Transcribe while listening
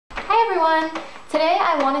everyone! Today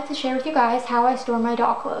I wanted to share with you guys how I store my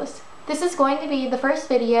doll clothes. This is going to be the first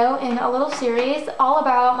video in a little series all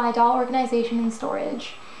about my doll organization and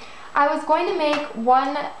storage. I was going to make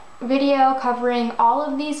one video covering all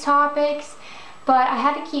of these topics, but I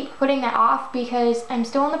had to keep putting that off because I'm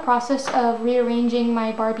still in the process of rearranging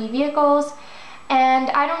my Barbie vehicles,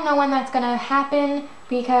 and I don't know when that's going to happen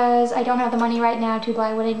because I don't have the money right now to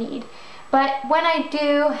buy what I need. But when I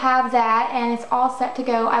do have that and it's all set to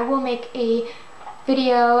go, I will make a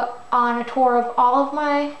video on a tour of all of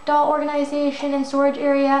my doll organization and storage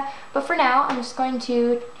area. But for now, I'm just going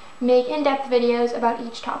to make in-depth videos about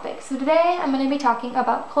each topic. So today, I'm going to be talking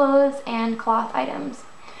about clothes and cloth items.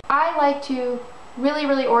 I like to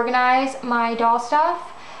really organize my doll stuff.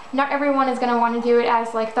 Not everyone is going to want to do it as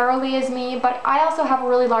thoroughly as me, but I also have a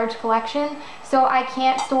really large collection, so I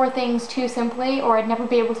can't store things too simply or I'd never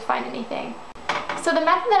be able to find anything. So the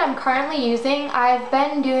method that I'm currently using, I've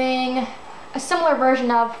been doing a similar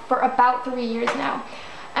version of for about 3 years now.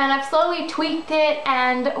 And I've slowly tweaked it,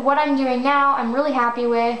 and what I'm doing now I'm really happy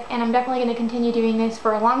with, and I'm definitely going to continue doing this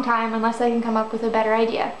for a long time unless I can come up with a better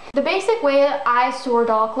idea. The basic way that I store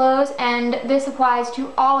doll clothes, and this applies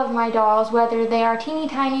to all of my dolls, whether they are teeny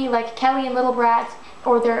tiny like Kelly and Little Brats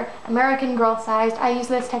or they're American Girl sized, I use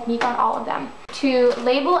this technique on all of them. To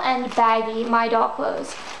label and baggie my doll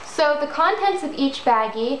clothes. So the contents of each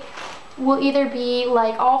baggie will either be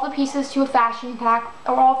all the pieces to a fashion pack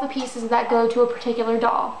or all the pieces that go to a particular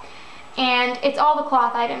doll. And it's all the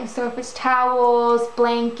cloth items, so if it's towels,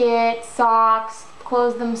 blankets, socks,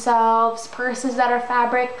 clothes themselves, purses that are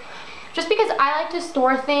fabric. Just because I like to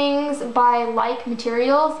store things by like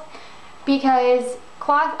materials, because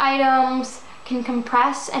cloth items can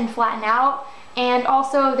compress and flatten out, and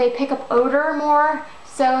also they pick up odor more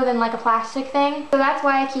so than a plastic thing. So that's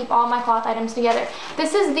why I keep all my cloth items together.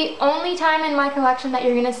 This is the only time in my collection that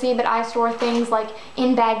you're gonna see that I store things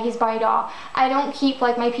in baggies by doll. I don't keep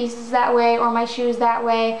my pieces that way or my shoes that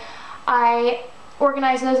way. I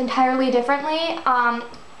organize those entirely differently.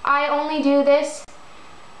 I only do this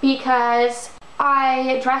because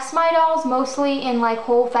I dress my dolls mostly in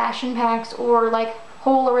whole fashion packs or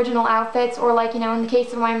whole original outfits, or in the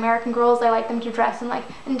case of my American Girls, I like them to dress in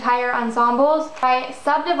entire ensembles. By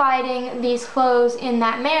subdividing these clothes in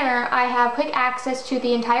that manner, I have quick access to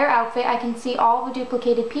the entire outfit. I can see all the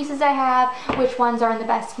duplicated pieces I have, which ones are in the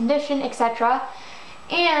best condition, etc.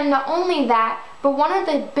 And not only that, but one of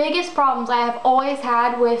the biggest problems I have always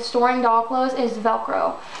had with storing doll clothes is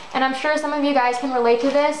Velcro. And I'm sure some of you guys can relate to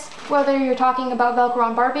this, whether you're talking about Velcro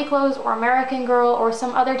on Barbie clothes or American Girl or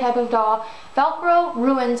some other type of doll. Velcro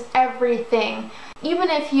ruins everything. Even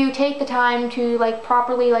if you take the time to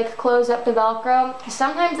properly close up the Velcro,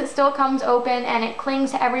 sometimes it still comes open and it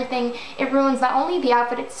clings to everything. It ruins not only the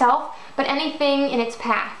outfit itself, but anything in its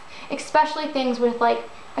path, especially things with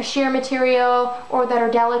a sheer material or that are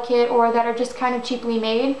delicate or that are just kind of cheaply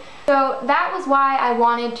made. So that was why I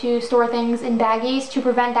wanted to store things in baggies, to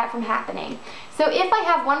prevent that from happening. So if I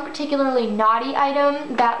have one particularly naughty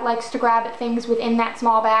item that likes to grab at things within that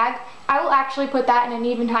small bag, I will actually put that in an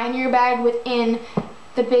even tinier bag within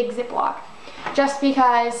the big Ziploc. Just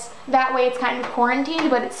because that way it's kind of quarantined,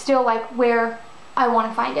 but it's still where I want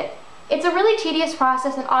to find it. It's a really tedious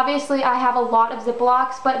process, and obviously I have a lot of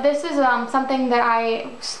Ziplocs, but this is something that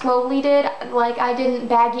I slowly did. I didn't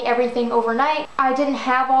baggie everything overnight. I didn't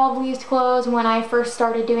have all of these clothes when I first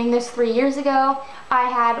started doing this 3 years ago. I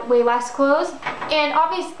had way less clothes, and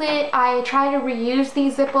obviously I try to reuse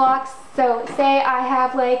these Ziplocs. So say I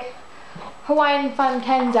have Hawaiian Fun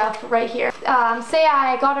Kens out right here. Say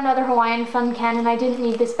I got another Hawaiian Fun Ken and I didn't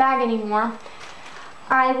need this bag anymore.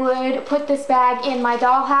 I would put this bag in my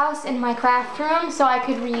dollhouse in my craft room so I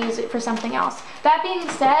could reuse it for something else. That being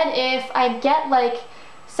said, if I get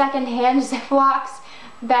secondhand Ziplocs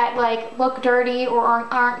that look dirty or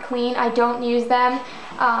aren't clean, I don't use them,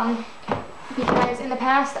 because in the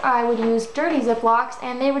past I would use dirty Ziplocs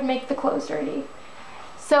and they would make the clothes dirty.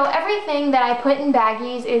 So everything that I put in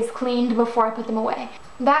baggies is cleaned before I put them away.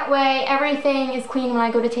 That way everything is clean when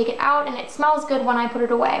I go to take it out, and it smells good when I put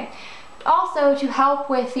it away. Also, to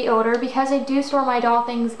help with the odor, because I do store my doll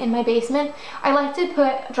things in my basement, I like to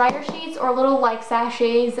put dryer sheets or little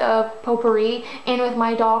sachets of potpourri in with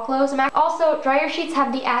my doll clothes. Also, dryer sheets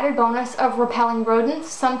have the added bonus of repelling rodents,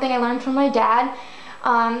 something I learned from my dad.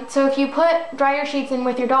 So if you put dryer sheets in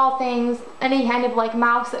with your doll things, any kind of like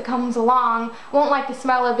mouse that comes along won't like the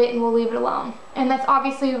smell of it and will leave it alone. And that's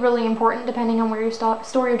obviously really important depending on where you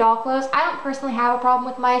store your doll clothes. I don't personally have a problem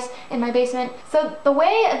with mice in my basement. So the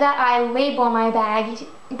way that I label my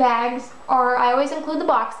bags are, I always include the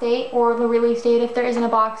box date or the release date if there isn't a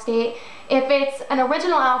box date. If it's an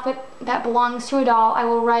original outfit that belongs to a doll, I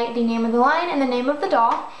will write the name of the line and the name of the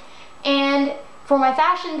doll. And for my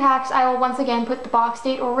fashion packs, I will once again put the box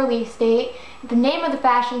date or release date, the name of the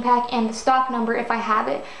fashion pack, and the stock number if I have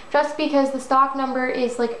it. Just because the stock number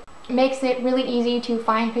is like makes it really easy to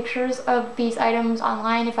find pictures of these items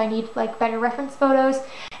online if I need like better reference photos.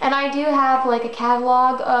 And I do have like a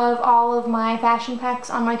catalog of all of my fashion packs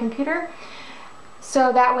on my computer,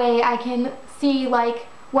 so that way I can see like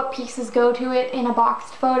what pieces go to it in a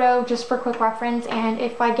boxed photo just for quick reference, and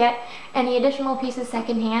if I get any additional pieces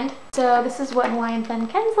secondhand. So this is what Hawaiian Fun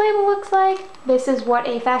Ken's label looks like. This is what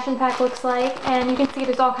a fashion pack looks like, and you can see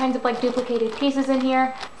there's all kinds of like duplicated pieces in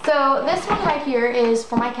here. So this one right here is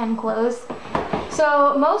for my Ken clothes.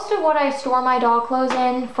 So most of what I store my doll clothes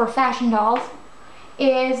in for fashion dolls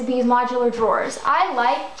is these modular drawers. I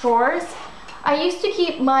like drawers. I used to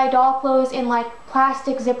keep my doll clothes in like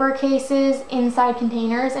plastic zipper cases inside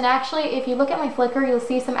containers, and actually if you look at my Flickr you'll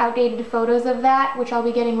see some outdated photos of that, which I'll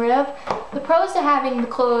be getting rid of. The pros to having the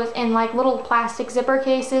clothes in like little plastic zipper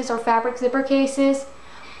cases or fabric zipper cases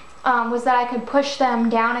was that I could push them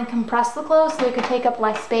down and compress the clothes so they could take up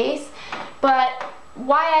less space. But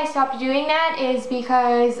why I stopped doing that is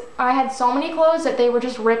because I had so many clothes that they were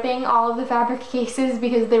just ripping all of the fabric cases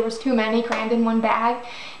because there was too many crammed in one bag,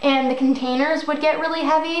 and the containers would get really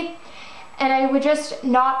heavy and I would just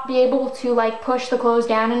not be able to like push the clothes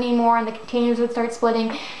down anymore, and the containers would start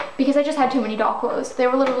splitting because I just had too many doll clothes. They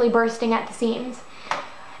were literally bursting at the seams.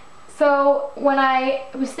 So when I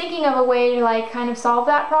was thinking of a way to like kind of solve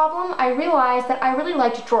that problem, I realized that I really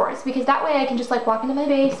liked drawers, because that way I can just like walk into my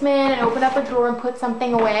basement and open up a drawer and put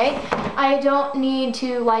something away. I don't need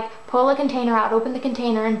to like pull a container out, open the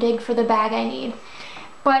container, and dig for the bag I need.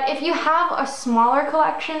 But if you have a smaller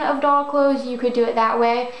collection of doll clothes, you could do it that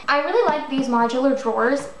way. I really like these modular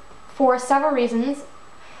drawers for several reasons.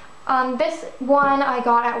 This one I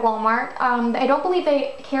got at Walmart. I don't believe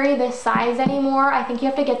they carry this size anymore. I think you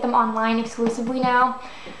have to get them online exclusively now.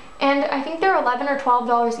 And I think they're $11 or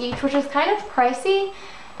 $12 each, which is kind of pricey.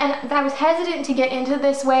 And I was hesitant to get into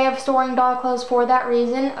this way of storing doll clothes for that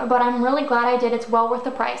reason, but I'm really glad I did. It's well worth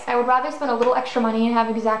the price. I would rather spend a little extra money and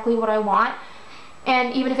have exactly what I want,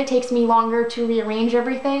 and even if it takes me longer to rearrange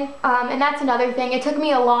everything. And that's another thing. It took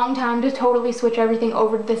me a long time to totally switch everything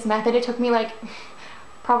over to this method. It took me like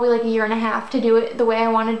probably like a year and a half to do it the way I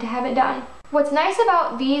wanted to have it done. What's nice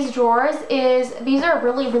about these drawers is these are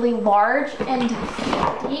really, really large and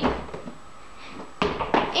deep.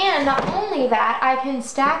 And not only that, I can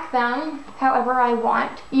stack them however I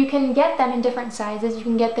want. You can get them in different sizes. You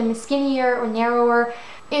can get them skinnier or narrower.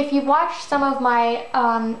 If you've watched some of my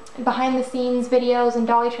behind the scenes videos and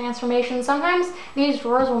dolly transformations, sometimes these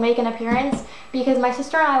drawers will make an appearance because my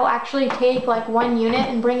sister and I will actually take like one unit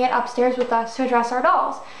and bring it upstairs with us to dress our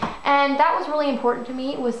dolls. And that was really important to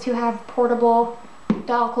me, was to have portable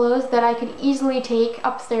doll clothes that I could easily take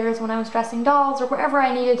upstairs when I was dressing dolls or wherever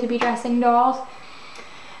I needed to be dressing dolls.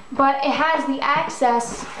 But it has the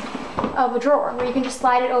access of a drawer where you can just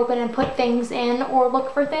slide it open and put things in or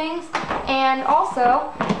look for things. And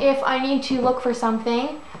also, if I need to look for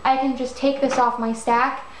something, I can just take this off my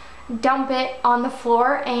stack, dump it on the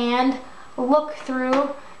floor, and look through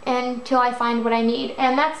until I find what I need.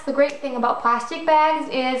 And that's the great thing about plastic bags,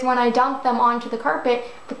 is when I dump them onto the carpet,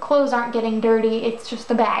 the clothes aren't getting dirty, it's just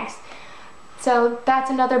the bags. So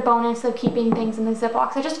that's another bonus of keeping things in the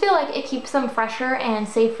Ziplocs. I just feel like it keeps them fresher and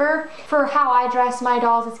safer. For how I dress my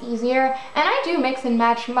dolls, it's easier. And I do mix and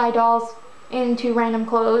match my dolls into random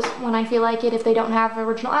clothes when I feel like it, if they don't have an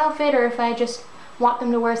original outfit or if I just want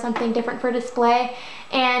them to wear something different for display.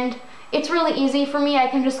 And it's really easy for me. I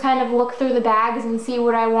can just kind of look through the bags and see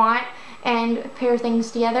what I want and pair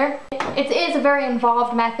things together. It is a very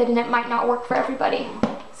involved method and it might not work for everybody.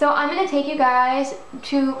 So I'm going to take you guys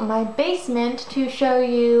to my basement to show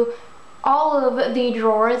you all of the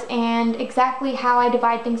drawers and exactly how I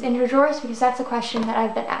divide things into drawers, because that's a question that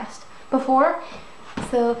I've been asked before.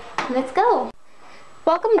 So let's go.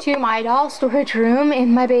 Welcome to my doll storage room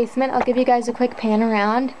in my basement. I'll give you guys a quick pan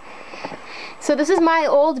around. So this is my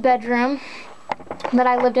old bedroom that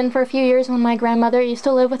I lived in for a few years when my grandmother used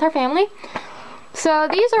to live with her family. So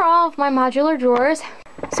these are all of my modular drawers.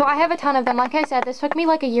 So I have a ton of them. Like I said, this took me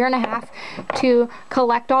like a year and a half to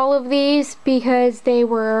collect all of these because they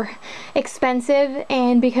were expensive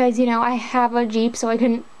and because, you know, I have a Jeep, so I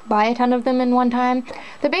couldn't buy a ton of them in one time.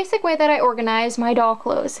 The basic way that I organize my doll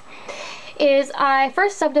clothes is I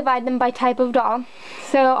first subdivide them by type of doll.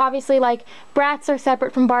 So obviously, like, Bratz are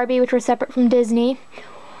separate from Barbie, which were separate from Disney.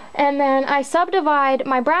 And then I subdivide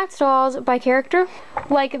my Bratz dolls by character.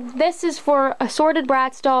 Like, this is for assorted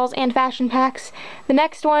Bratz dolls and fashion packs. The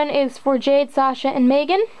next one is for Jade, Sasha, and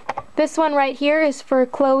Megan. This one right here is for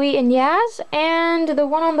Chloe and Yaz. And the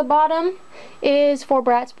one on the bottom is for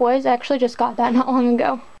Bratz boys. I actually just got that not long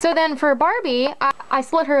ago. So then for Barbie, I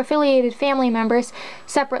split her affiliated family members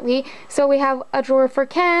separately. So we have a drawer for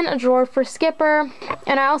Ken, a drawer for Skipper,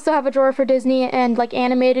 and I also have a drawer for Disney and like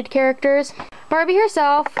animated characters. Barbie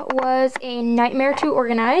herself was a nightmare to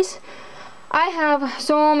organize. I have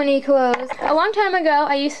so many clothes. A long time ago,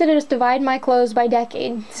 I used to just divide my clothes by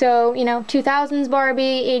decade. So, you know, 2000s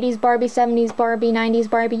Barbie, 80s Barbie, 70s Barbie, 90s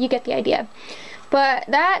Barbie, you get the idea. But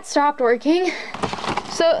that stopped working.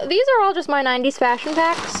 So these are all just my 90s fashion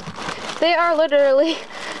packs. They are literally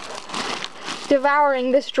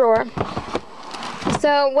devouring this drawer.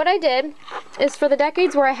 So what I did is for the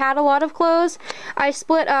decades where I had a lot of clothes, I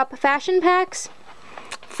split up fashion packs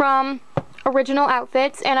from original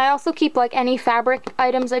outfits, and I also keep like any fabric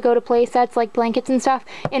items that go to play sets like blankets and stuff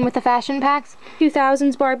in with the fashion packs.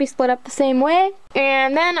 2000s Barbie split up the same way.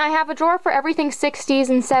 And then I have a drawer for everything 60s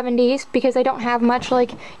and 70s because I don't have much.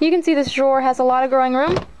 Like, you can see this drawer has a lot of growing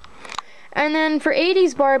room. And then for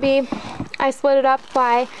 80s Barbie, I split it up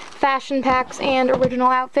by fashion packs and original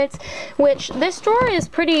outfits, which this drawer is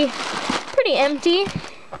pretty empty.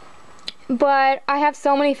 But I have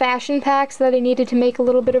so many fashion packs that I needed to make a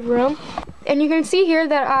little bit of room. And you can see here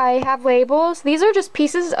that I have labels. These are just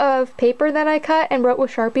pieces of paper that I cut and wrote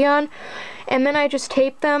with Sharpie on. And then I just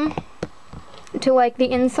taped them to like the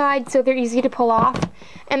inside so they're easy to pull off.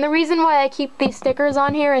 And the reason why I keep these stickers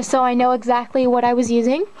on here is so I know exactly what I was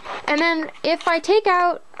using. And then if I take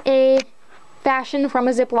out a fashion from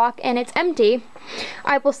a Ziploc and it's empty,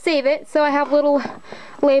 I will save it. So I have little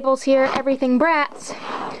labels here, everything Bratz.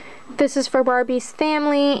 This is for Barbie's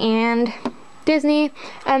family and Disney,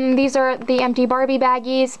 and these are the empty Barbie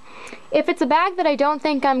baggies. If it's a bag that I don't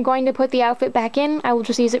think I'm going to put the outfit back in, I will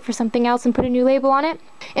just use it for something else and put a new label on it.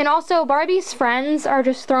 And also Barbie's friends are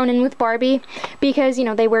just thrown in with Barbie because, you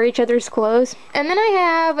know, they wear each other's clothes. And then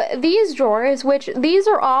I have these drawers, which these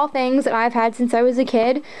are all things that I've had since I was a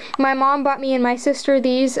kid. My mom bought me and my sister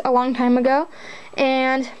these a long time ago,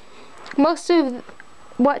 and most of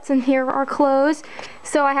what's in here are clothes.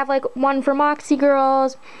 So I have like one for Moxie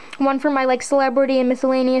Girls, one for my like celebrity and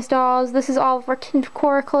miscellaneous dolls. This is all for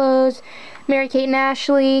Core clothes, Mary Kate and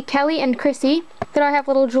Ashley, Kelly and Chrissy. Then I have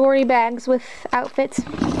little jewelry bags with outfits.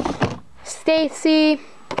 Stacy,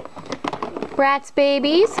 Bratz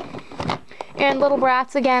babies, and little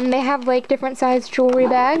Bratz again. They have like different sized jewelry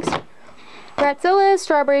bags. Bratzilla,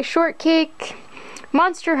 Strawberry Shortcake,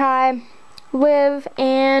 Monster High, Liv,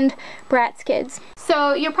 and Bratz Kids.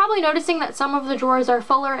 So you're probably noticing that some of the drawers are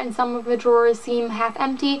fuller and some of the drawers seem half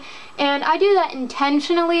empty, and I do that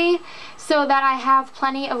intentionally so that I have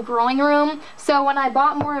plenty of growing room. So when I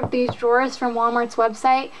bought more of these drawers from Walmart's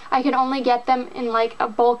website, I could only get them in like a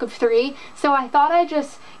bulk of 3. So I thought I'd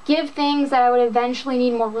just give things that I would eventually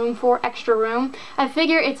need more room for extra room. I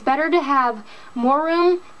figure it's better to have more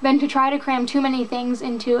room than to try to cram too many things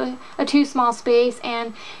into a too small space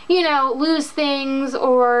and, you know, lose things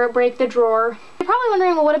or break the drawer. You're probably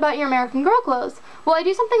wondering, well, what about your American Girl clothes? Well, I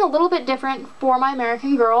do something a little bit different for my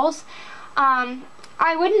American Girls.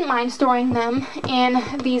 I wouldn't mind storing them in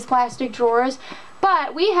these plastic drawers,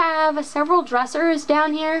 but we have several dressers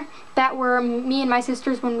down here that were me and my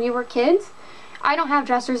sister's when we were kids. I don't have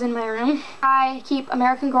dressers in my room. I keep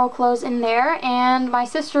American Girl clothes in there, and my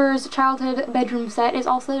sister's childhood bedroom set is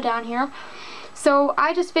also down here. So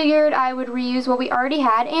I just figured I would reuse what we already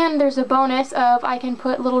had, and there's a bonus of I can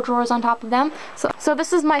put little drawers on top of them. So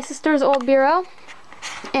this is my sister's old bureau,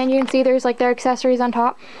 and you can see there's like their accessories on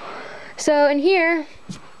top. So in here,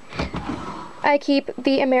 I keep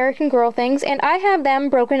the American Girl things, and I have them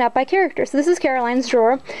broken up by character. So this is Caroline's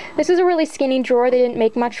drawer. This is a really skinny drawer. They didn't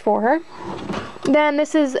make much for her. Then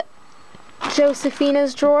this is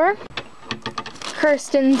Josephina's drawer,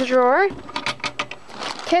 Kirsten's drawer,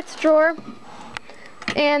 Kit's drawer,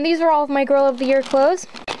 and these are all of my Girl of the Year clothes.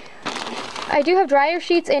 I do have dryer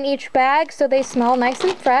sheets in each bag so they smell nice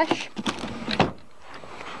and fresh.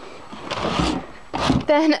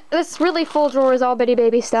 Then this really full drawer is all Bitty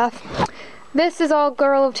Baby stuff. This is all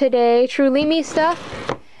Girl of Today, Truly Me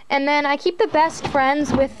stuff. And then I keep the best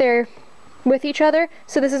friends with their with each other.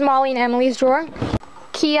 So this is Molly and Emily's drawer.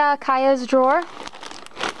 Kaya's drawer.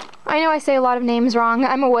 I know I say a lot of names wrong.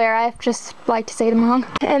 I'm aware. I just like to say them wrong.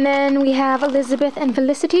 And then we have Elizabeth and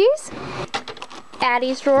Felicity's.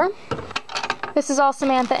 Addie's drawer. This is all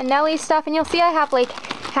Samantha and Nellie's stuff. And you'll see I have like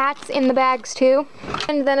hats in the bags too.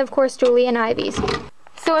 And then of course Julie and Ivy's.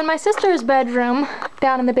 So in my sister's bedroom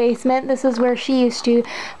down in the basement, this is where she used to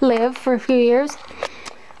live for a few years,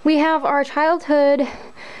 we have our childhood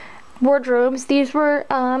wardrobes. These were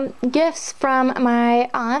gifts from my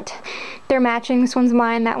aunt. They're matching. This one's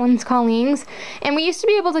mine, that one's Colleen's. And we used to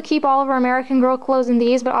be able to keep all of our American Girl clothes in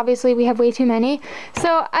these, but obviously we have way too many.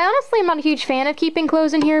 So I honestly am not a huge fan of keeping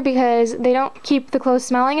clothes in here because they don't keep the clothes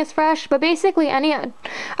smelling as fresh, but basically any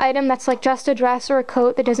item that's like just a dress or a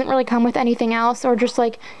coat that doesn't really come with anything else, or just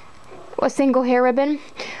like a single hair ribbon,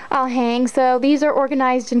 I'll hang. So these are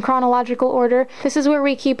organized in chronological order. This is where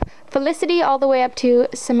we keep Felicity all the way up to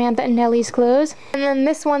Samantha and Nellie's clothes. And then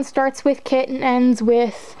this one starts with Kit and ends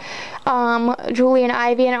with Julie and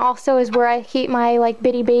Ivy, and it also is where I keep my like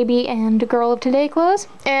Bitty Baby and Girl of Today clothes.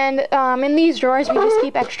 And in these drawers we just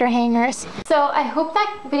keep extra hangers. So I hope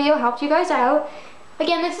that video helped you guys out.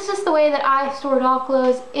 Again, this is just the way that I store doll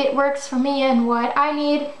clothes. It works for me and what I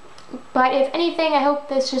need. But if anything, I hope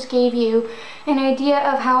this just gave you an idea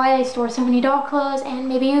of how I store so many doll clothes, and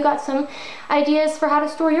maybe you got some ideas for how to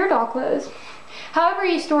store your doll clothes. However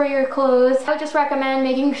you store your clothes, I would just recommend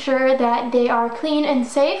making sure that they are clean and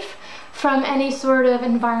safe from any sort of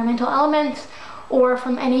environmental elements or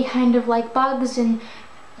from any kind of like bugs and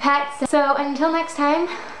pets. So until next time,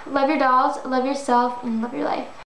 love your dolls, love yourself, and love your life.